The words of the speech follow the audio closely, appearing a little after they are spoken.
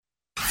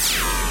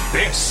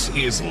This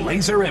is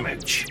Laser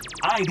Image.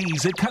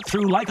 IDs that cut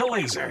through like a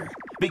laser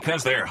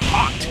because they're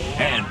hot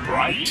and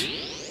bright.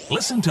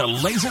 Listen to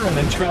Laser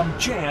Image from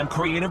Jam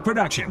Creative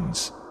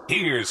Productions.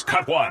 Here's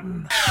cut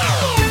one.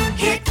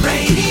 Hit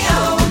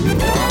Radio,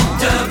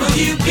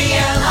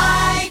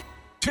 WBLI.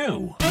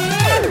 2.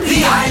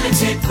 The Island's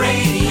Hit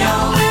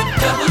Radio,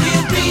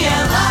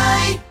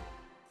 WBLI.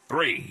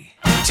 3.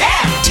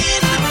 Jam!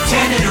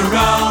 10 in a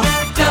row,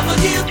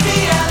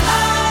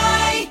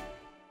 WBLI.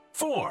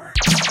 4.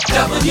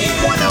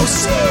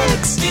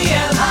 W106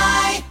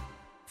 BLI.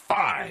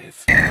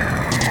 5. 10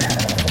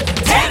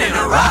 in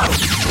a row,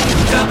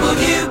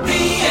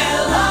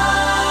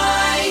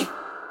 WBLI.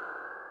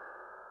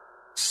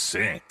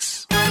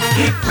 6.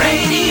 Hit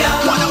Radio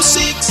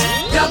 106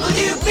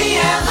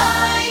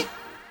 WBLI.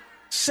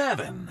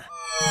 7.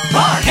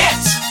 More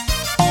hits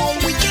all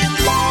weekend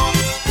long,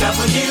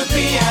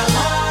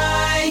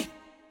 WBLI.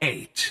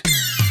 8.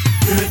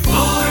 Good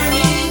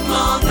morning,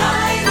 Long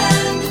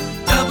Island,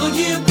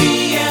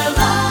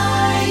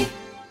 WBLI.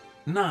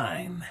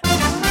 9.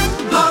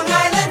 Long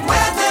Island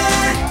weather.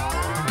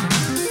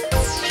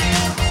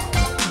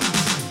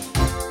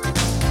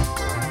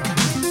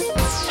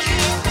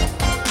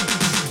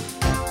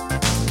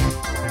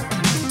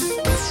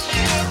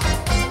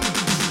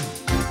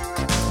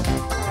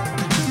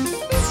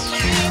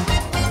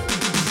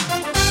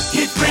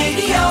 Hit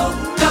Radio,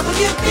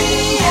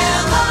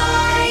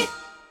 WBLI.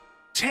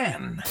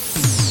 10.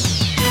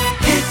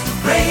 Hit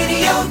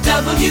Radio,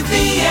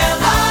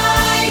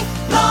 WBLI,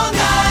 Long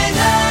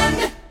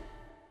Island.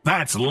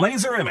 That's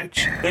Laser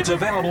Image. It's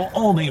available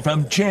only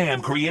from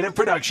Jam Creative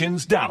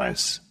Productions,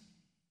 Dallas.